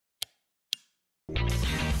I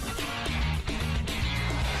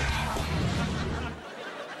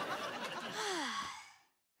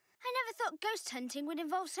never thought ghost hunting would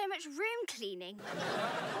involve so much room cleaning.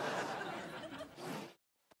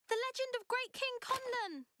 The Legend of Great King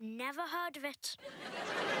Conlan. Never heard of it.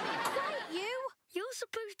 Quiet, you! You're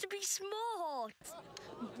supposed to be smart.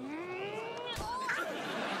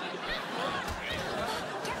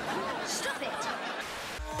 Stop it!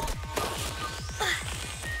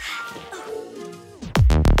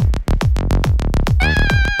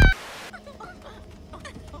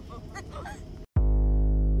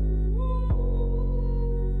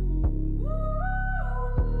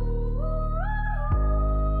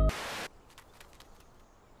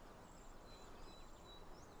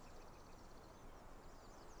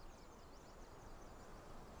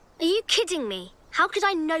 Are you kidding me? How could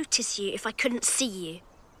I notice you if I couldn't see you?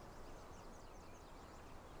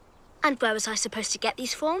 And where was I supposed to get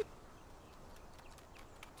these from?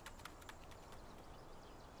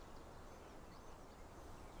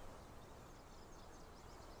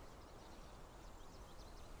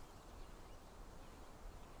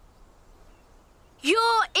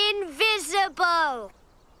 You're invisible!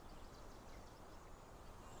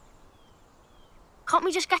 Can't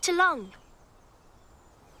we just get along?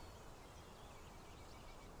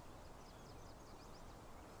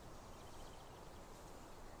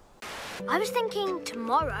 I was thinking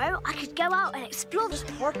tomorrow I could go out and explore the... Just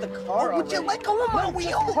park the car. Would you let go of my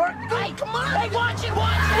wheel? Hey, come on! Hey, watch it!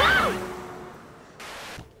 Watch it!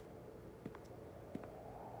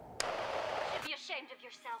 You should be ashamed of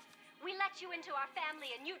yourself. We let you into our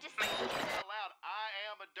family and you just... Aloud, I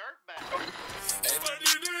am a dirtbag.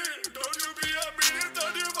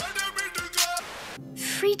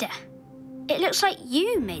 Frida, it looks like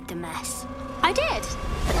you made the mess. I did.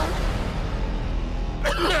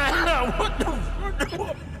 What the...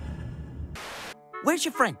 Where's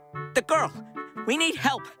your friend? The girl. We need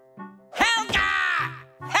help. Helga!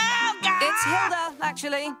 Helga! It's Hilda,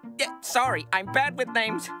 actually. Yeah, sorry, I'm bad with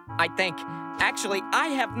names, I think. Actually, I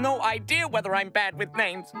have no idea whether I'm bad with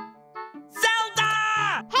names.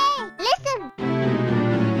 Zelda! Hey, listen!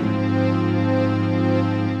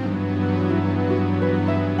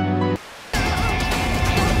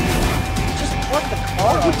 Just park the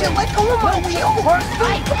car. Would you let go of my wheel?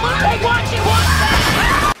 Hey, come on! Hey, watch it!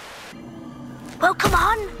 Watch it! Well, come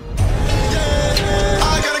on!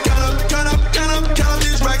 I gotta count up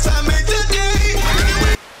these racks I make today.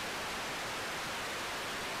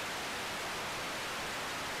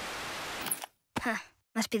 Huh,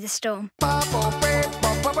 must be the storm.